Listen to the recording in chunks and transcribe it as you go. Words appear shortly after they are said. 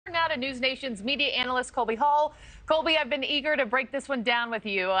now to NewsNation's media analyst, Colby Hall. Colby, I've been eager to break this one down with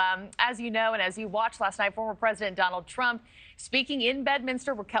you. As you know, and as you watched last night, former President Donald Trump speaking in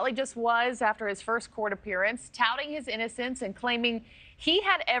Bedminster, where Kelly just was after his first court appearance, touting his innocence and claiming he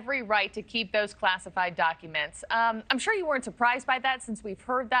had every right to keep those classified documents. I'm sure you weren't surprised by that, since we've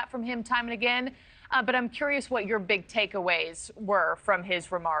heard that from him time and again. But I'm curious what your big takeaways were from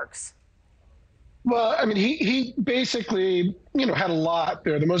his remarks. Well, I mean, he basically, had a lot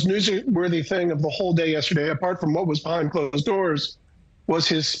there. The most newsworthy thing of the whole day yesterday, apart from what was behind closed doors, was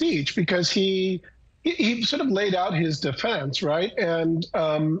his speech, because he sort of laid out his defense, right? And,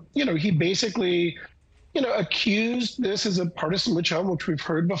 he basically, accused this as a partisan witch hunt, which we've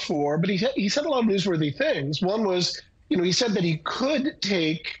heard before. But he said a lot of newsworthy things. One was, he said that he could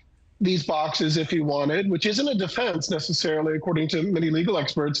take these boxes if he wanted, which isn't a defense necessarily, according to many legal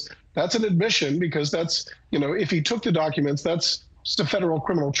experts. That's an admission, because that's, if he took the documents, that's just a federal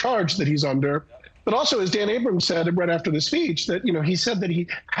criminal charge that he's under. But also, as Dan Abrams said right after the speech, that, he said that he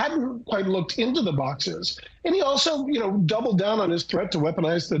hadn't quite looked into the boxes. And he also, doubled down on his threat to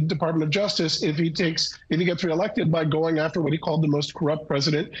weaponize the Department of Justice if he gets reelected, by going after what he called the most corrupt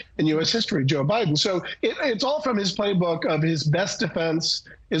president in U.S. history, Joe Biden. So it's all from his playbook of his best defense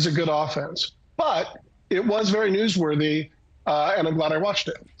is a good offense. But it was very newsworthy. And I'm glad I watched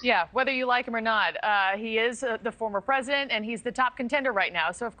it. Yeah, whether you like him or not, he is the former president, and he's the top contender right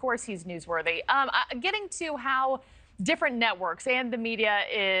now. So, of course, he's newsworthy. Getting to how different networks and the media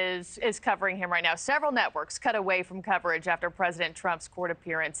is covering him right now. Several networks cut away from coverage after President Trump's court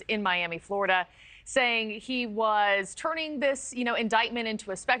appearance in Miami, Florida, saying he was turning this, indictment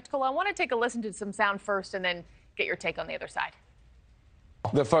into a spectacle. I want to take a listen to some sound first and then get your take on the other side.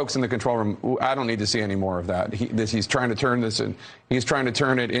 The folks in the control room, I don't need to see any more of that. He's trying to turn this in. He's trying to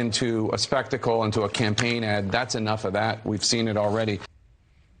turn it into a spectacle, into a campaign ad. That's enough of that. We've seen it already.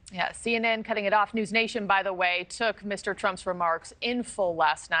 Yeah, CNN cutting it off. NewsNation, by the way, took Mr. Trump's remarks in full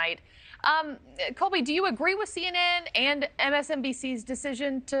last night. Colby, do you agree with CNN and MSNBC's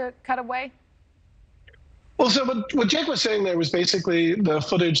decision to cut away? Well, so what Jake was saying there was basically the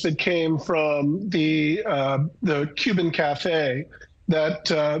footage that came from the Cuban cafe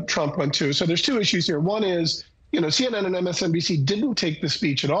that Trump went to. So there's two issues here. One is, CNN and MSNBC didn't take the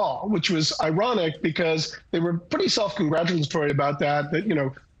speech at all, which was ironic, because they were pretty self-congratulatory about that,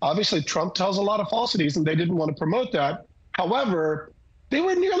 obviously Trump tells a lot of falsities and they didn't want to promote that. However, they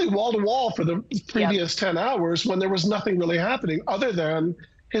were nearly wall to wall for the previous 10 hours when there was nothing really happening other than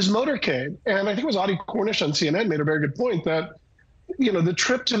his motorcade. And I think it was Audie Cornish on CNN made a very good point that, the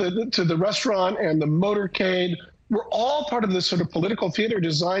trip to the restaurant and the motorcade were all part of this sort of political theater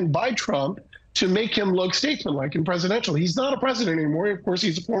designed by Trump to make him look statesmanlike and presidential. He's not a president anymore. Of course,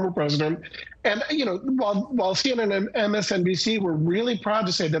 he's a former president. And, while CNN and MSNBC were really proud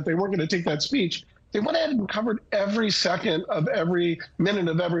to say that they weren't going to take that speech, they went ahead and covered every second of every minute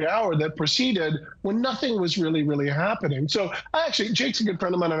of every hour that preceded, when nothing was really, really happening. So Jake's a good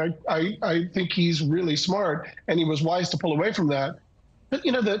friend of mine, and I think he's really smart, and he was wise to pull away from that. But,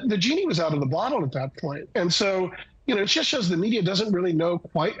 the genie was out of the bottle at that point. And so, it just shows the media doesn't really know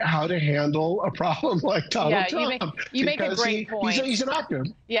quite how to handle a problem like Donald Trump. You make a great point. He's an actor.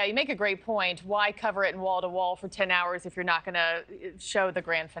 Yeah, you make a great point. Why cover it in wall to wall for 10 hours if you're not going to show the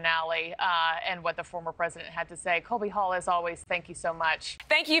grand finale and what the former president had to say? Colby Hall, as always, thank you so much.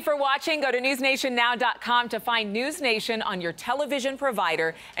 Thank you for watching. Go to newsnationnow.com to find NewsNation on your television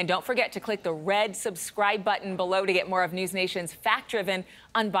provider. And don't forget to click the red subscribe button below to get more of NewsNation's fact-driven,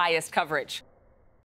 unbiased coverage.